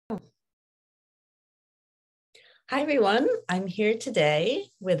Hi, everyone. I'm here today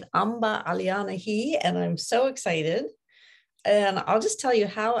with Amba AlianaHi, and I'm so excited. And I'll just tell you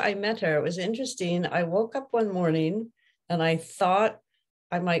how I met her. It was interesting. I woke up one morning and I thought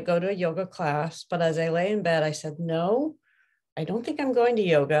I might go to a yoga class, but as I lay in bed, I said, no, I don't think I'm going to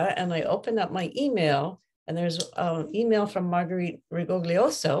yoga. And I opened up my email, and there's an email from Marguerite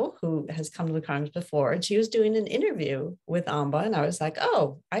Rigoglioso, who has come to the Congress before, and she was doing an interview with Amba. And I was like,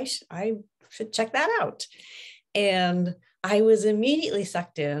 oh, I should check that out. And I was immediately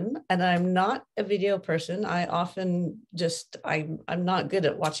sucked in, and I'm not a video person. I often I'm not good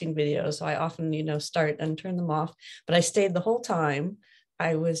at watching videos. So I often, start and turn them off, but I stayed the whole time.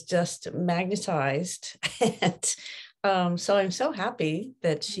 I was just magnetized. And so I'm so happy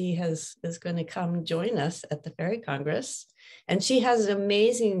that she is going to come join us at the Fairy Congress. And she has an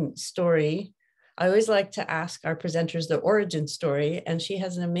amazing story. I always like to ask our presenters the origin story, and she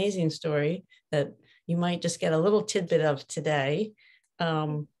has an amazing story that you might just get a little tidbit of today.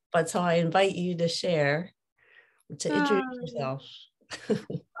 But so I invite you to share, to introduce yourself.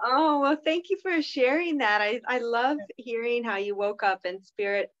 Oh, well, thank you for sharing that. I love hearing how you woke up in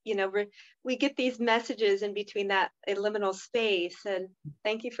spirit. We get these messages in between that liminal space, and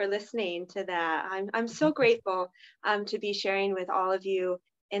thank you for listening to that. I'm so grateful to be sharing with all of you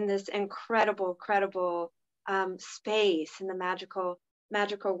in this incredible space in the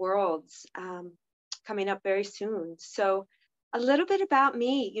magical worlds coming up very soon. So a little bit about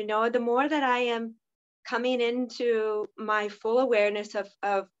me. The more that I am coming into my full awareness of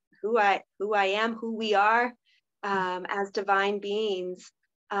who I am, who we are as divine beings,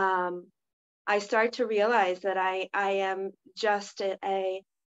 I start to realize that I am just an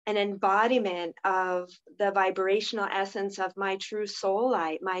embodiment of the vibrational essence of my true soul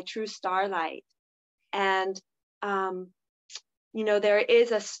light, my true starlight. And there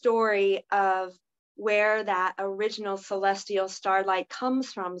is a story of where that original celestial starlight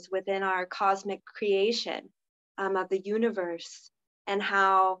comes from within our cosmic creation of the universe, and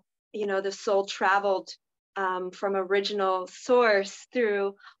how the soul traveled from original source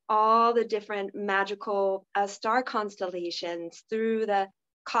through all the different magical star constellations, through the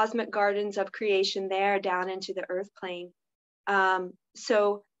cosmic gardens of creation there down into the earth plane.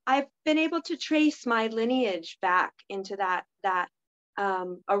 So I've been able to trace my lineage back into that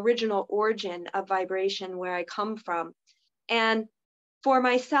original origin of vibration, where I come from. And for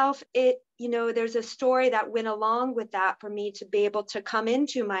myself, there's a story that went along with that for me to be able to come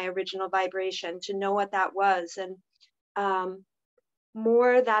into my original vibration, to know what that was. And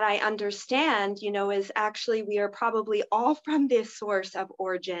more that I understand, is actually we are probably all from this source of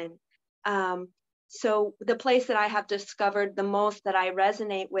origin. So the place that I have discovered the most that I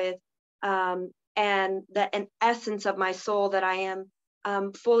resonate with, and an essence of my soul that I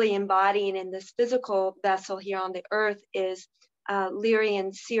am fully embodying in this physical vessel here on the earth, is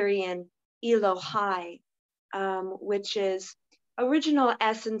Lyrian Syrian AlianaHi, which is original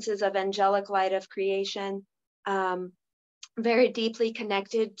essences of angelic light of creation, very deeply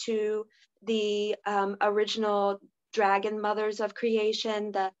connected to the original dragon mothers of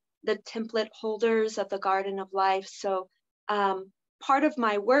creation, the template holders of the garden of life. So part of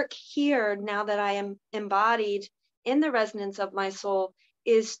my work here, now that I am embodied in the resonance of my soul,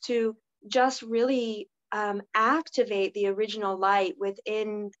 is to just really activate the original light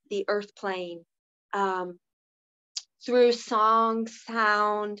within the earth plane through song,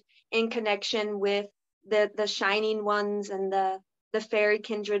 sound, in connection with the shining ones and the fairy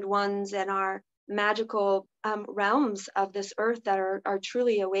kindred ones, and our magical realms of this earth that are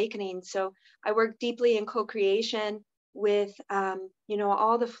truly awakening. So I work deeply in co-creation with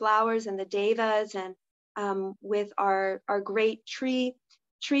all the flowers and the devas, and with our great tree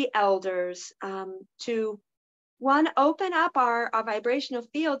elders, to open up our vibrational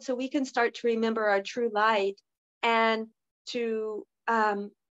field so we can start to remember our true light, and to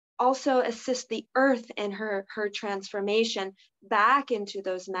also assist the earth in her transformation back into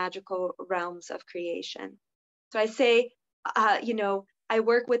those magical realms of creation. So I say, I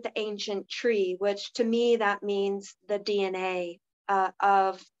work with the ancient tree, which to me that means the DNA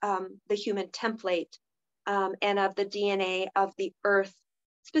of the human template, and of the DNA of the earth,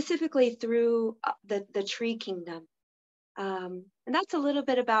 specifically through the tree kingdom. And that's a little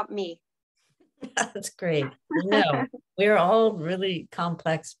bit about me. That's great. We're all really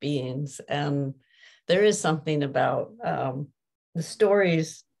complex beings, and there is something about the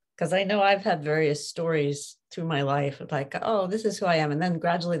stories Because I know I've had various stories through my life of like, oh, this is who I am. And then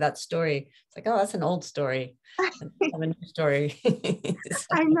gradually that story, it's like, oh, that's an old story. And I have a new story. So,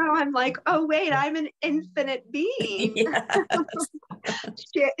 I know. I'm like, oh, wait, I'm an infinite being.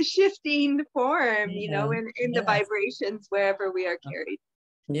 yes. Shifting form, Yeah. in the Yes. vibrations wherever we are carried.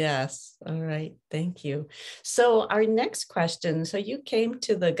 Yes. All right. Thank you. So our next question. So you came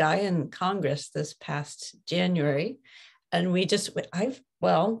to the Gaian Congress this past January, and I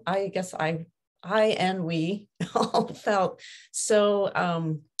guess I and we all felt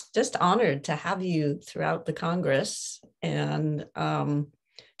so just honored to have you throughout the Congress, and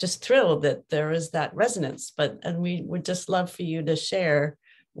just thrilled that there is that resonance. And we would just love for you to share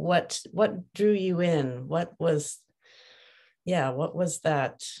what drew you in. What was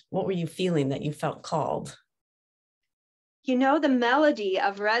that? What were you feeling that you felt called? The melody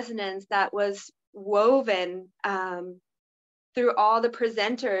of resonance that was woven through all the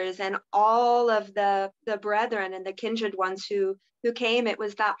presenters and all of the brethren and the kindred ones who came. It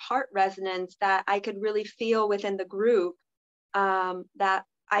was that heart resonance that I could really feel within the group, that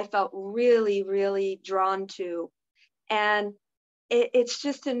I felt really, really drawn to. And it's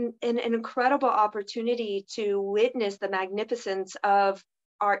just an incredible opportunity to witness the magnificence of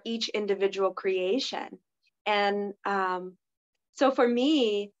our each individual creation. And so for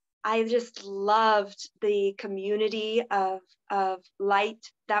me, I just loved the community of light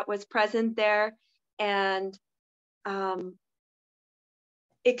that was present there, and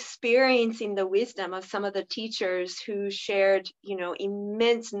experiencing the wisdom of some of the teachers who shared,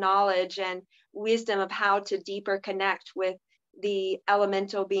 immense knowledge and wisdom of how to deeper connect with the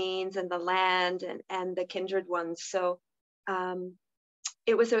elemental beings and the land and the kindred ones. So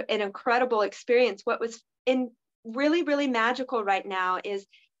it was an incredible experience. What was really, really magical right now is,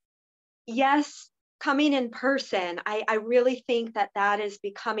 yes, coming in person. I really think that is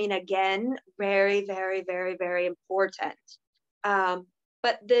becoming again very, very, very, very important.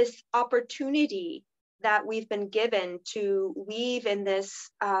 But this opportunity that we've been given to weave in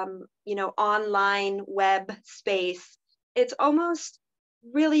this, online web space, it's almost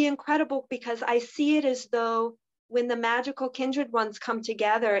really incredible, because I see it as though when the magical kindred ones come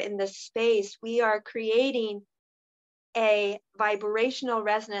together in this space, we are creating a vibrational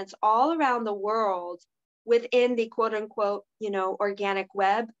resonance all around the world within the quote unquote, organic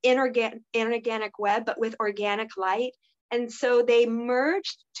web, inorganic web, but with organic light. And so they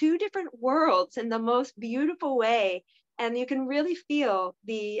merged two different worlds in the most beautiful way. And you can really feel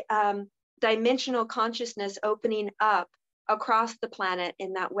the dimensional consciousness opening up across the planet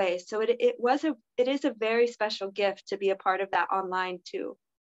in that way. So it is a very special gift to be a part of that online too.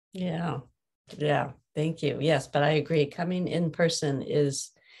 Yeah. Yeah. Thank you. Yes, but I agree. Coming in person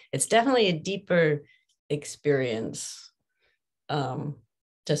it's definitely a deeper experience.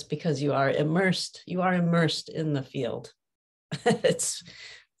 Just because you are immersed in the field. It's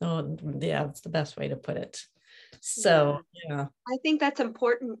the best way to put it. So yeah. I think that's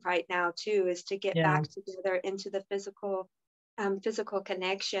important right now too, is to get Yeah. back together into the physical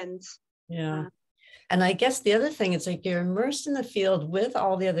connections. Yeah. And I guess the other thing, it's like you're immersed in the field with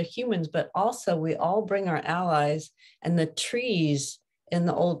all the other humans, but also we all bring our allies, and the trees in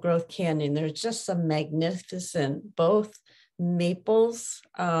the old growth canyon. There's just some magnificent, both maples,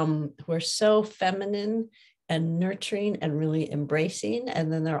 who are so feminine and nurturing and really embracing.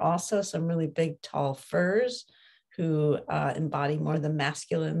 And then there are also some really big, tall firs who embody more the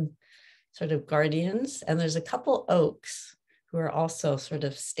masculine sort of guardians. And there's a couple oaks who are also sort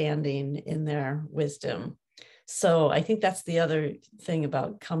of standing in their wisdom. So I think that's the other thing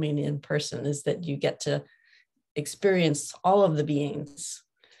about coming in person, is that you get to experience all of the beings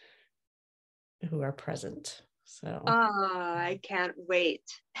who are present. So I can't wait.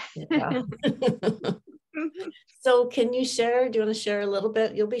 yeah. So can you share, do you want to share a little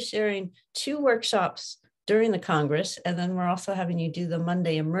bit? You'll be sharing 2 workshops during the Congress, and then we're also having you do the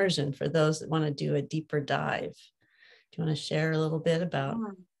Monday immersion for those that want to do a deeper dive. Do you want to share a little bit about?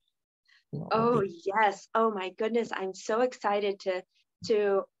 Oh yes. Oh my goodness. I'm so excited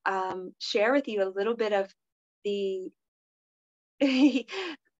to share with you a little bit of the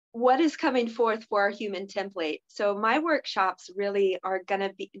what is coming forth for our human template. So my workshops really are going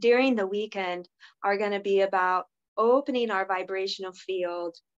to be during the weekend, are going to be about opening our vibrational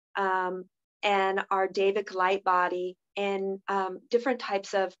field, and our Davic light body, and different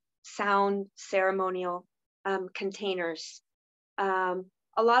types of sound ceremonial containers. A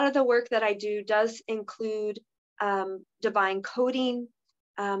lot of the work that I do does include divine coding,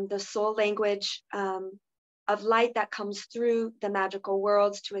 the soul language of light that comes through the magical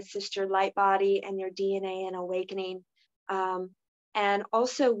worlds to assist your light body and your DNA in awakening. And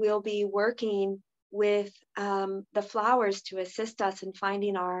also we'll be working with the flowers to assist us in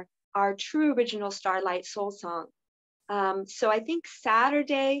finding our true original starlight soul song. So I think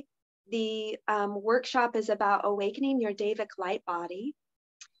Saturday, the workshop is about awakening your Davic light body.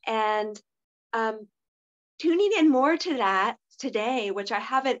 And tuning in more to that today, which I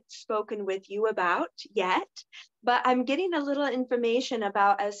haven't spoken with you about yet, but I'm getting a little information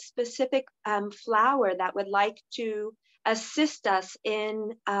about a specific flower that would like to assist us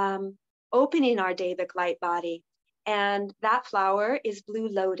in opening our Davic light body. And that flower is blue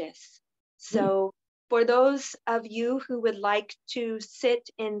lotus. So for those of you who would like to sit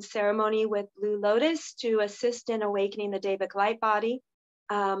in ceremony with blue lotus to assist in awakening the Davic light body,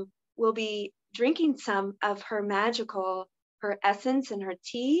 we'll be drinking some of her essence and her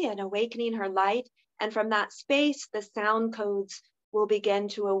tea and awakening her light. And from that space, the sound codes will begin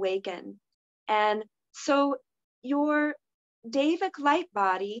to awaken. And so your Davic light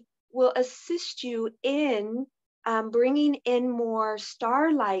body will assist you in bringing in more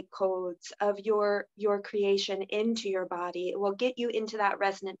starlight codes of your creation into your body. It will get you into that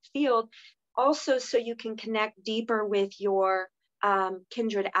resonant field also, so you can connect deeper with your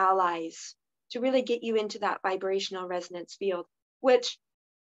kindred allies, to really get you into that vibrational resonance field, which,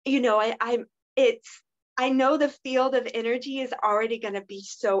 you know, I know the field of energy is already going to be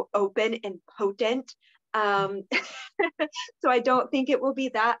so open and potent. So I don't think it will be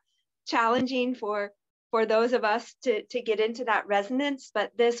that challenging for those of us to get into that resonance.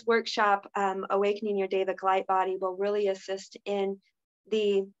 But this workshop, Awakening Your Davic Light Body, will really assist in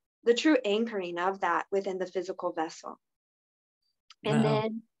the true anchoring of that within the physical vessel. And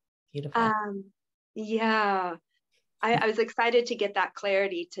then, beautiful. Yeah, I was excited to get that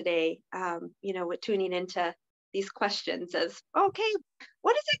clarity today, you know, with tuning into these questions as, okay,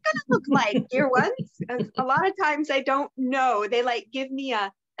 what is it going to look like, dear ones? A lot of times I don't know. They like give me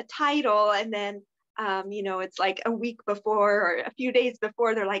a title, and then, you know, it's like a week before or a few days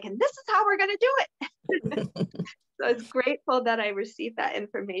before, they're like, and this is how we're going to do it. So I was grateful that I received that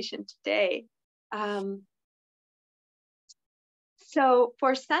information today. So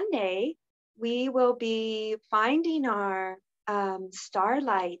for Sunday, we will be finding our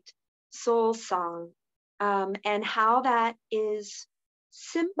starlight soul song, and how that is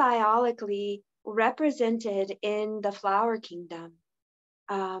symbiotically represented in the flower kingdom.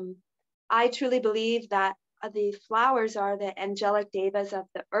 I truly believe that the flowers are the angelic devas of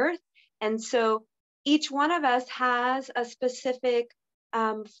the earth. And so each one of us has a specific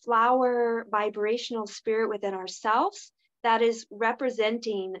flower vibrational spirit within ourselves that is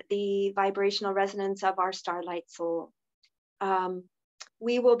representing the vibrational resonance of our starlight soul.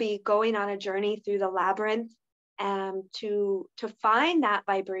 We will be going on a journey through the labyrinth to find that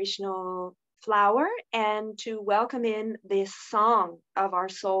vibrational flower and to welcome in this song of our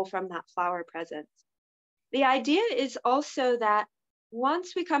soul from that flower presence. The idea is also that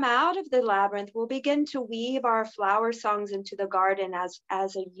once we come out of the labyrinth, we'll begin to weave our flower songs into the garden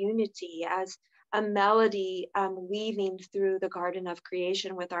as a unity, as a melody weaving through the garden of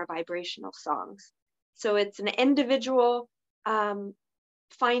creation with our vibrational songs. So it's an individual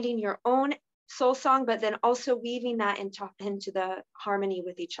finding your own soul song, but then also weaving that into the harmony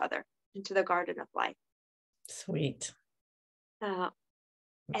with each other, into the garden of life. Sweet.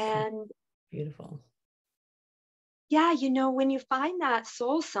 And beautiful. Yeah, you know, when you find that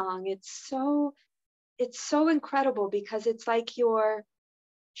soul song, it's so incredible, because it's like your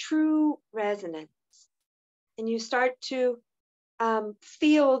true resonance. And you start to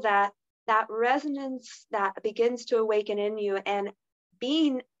feel that resonance that begins to awaken in you, and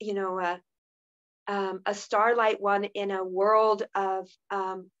being, you know, a starlight one in a world of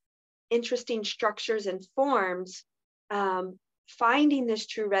interesting structures and forms, finding this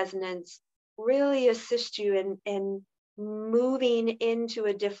true resonance really assists you in moving into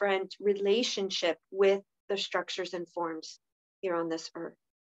a different relationship with the structures and forms here on this earth.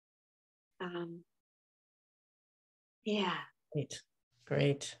 Yeah.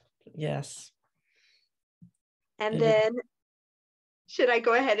 Great. Yes. And then, should I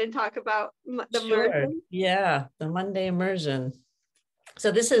go ahead and talk about the immersion? Yeah, the Monday immersion.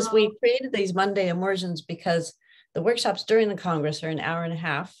 So this is, we created these Monday immersions because the workshops during the Congress are an hour and a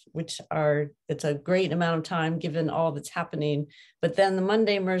half, it's a great amount of time given all that's happening. But then the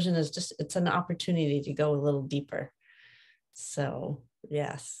Monday immersion is just, it's an opportunity to go a little deeper. So,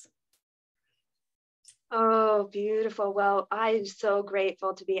 yes. Oh, beautiful. Well, I'm so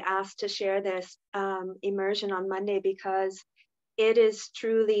grateful to be asked to share this immersion on Monday, because it is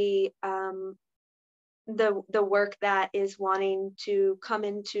truly the work that is wanting to come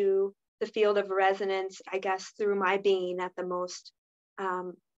into the field of resonance, I guess, through my being at the most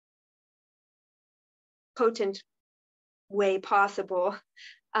potent way possible.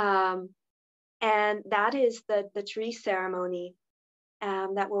 And that is the tree ceremony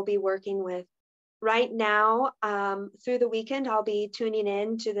that we'll be working with. Right now, through the weekend, I'll be tuning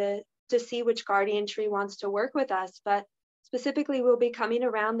in to see which guardian tree wants to work with us. But specifically, we'll be coming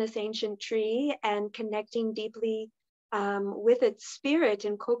around this ancient tree and connecting deeply with its spirit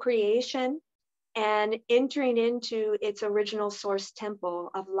and co-creation, and entering into its original source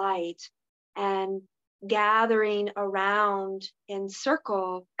temple of light, and gathering around in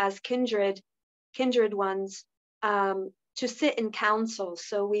circle as kindred ones to sit in council.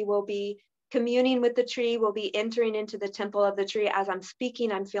 So we will be communing with the tree. We'll be entering into the temple of the tree. As I'm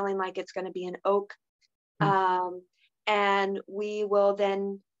speaking, I'm feeling like it's going to be an oak. And we will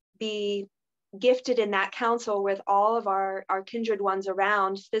then be gifted in that council with all of our kindred ones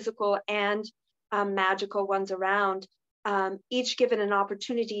around, physical and magical ones around, each given an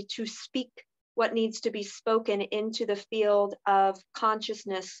opportunity to speak what needs to be spoken into the field of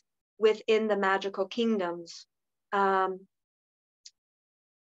consciousness within the magical kingdoms.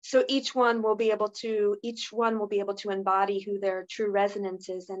 So each one will be able to embody who their true resonance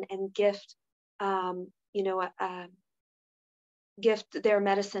is, and gift, gift their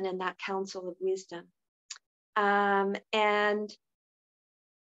medicine in that council of wisdom. And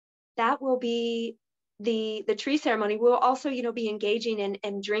that will be the tree ceremony. We'll also, be engaging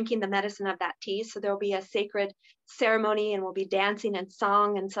in drinking the medicine of that tea. So there'll be a sacred ceremony, and we'll be dancing and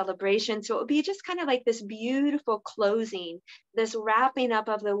song and celebration. So it will be just kind of like this beautiful closing, this wrapping up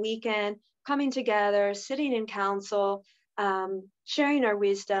of the weekend, coming together, sitting in council, sharing our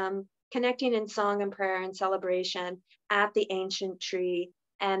wisdom, connecting in song and prayer and celebration at the ancient tree,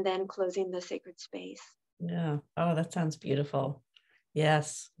 and then closing the sacred space. Yeah. Oh, that sounds beautiful.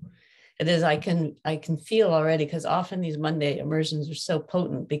 Yes. It is. I can feel already, because often these Monday immersions are so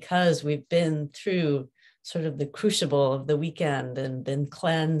potent because we've been through sort of the crucible of the weekend and been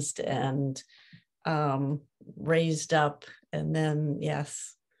cleansed and raised up. And then,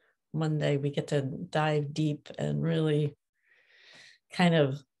 yes, Monday we get to dive deep and really kind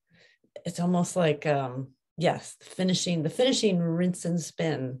of, it's almost like, yes, the finishing rinse and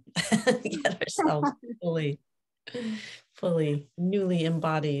spin, get ourselves fully newly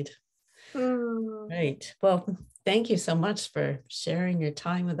embodied. Right. Well, thank you so much for sharing your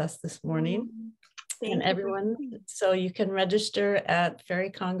time with us this morning. And everyone, so you can register at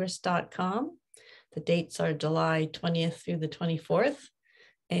fairycongress.com. The dates are July 20th through the 24th.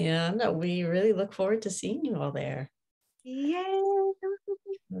 And we really look forward to seeing you all there. Yay! All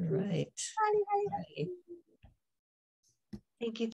right. Thank you.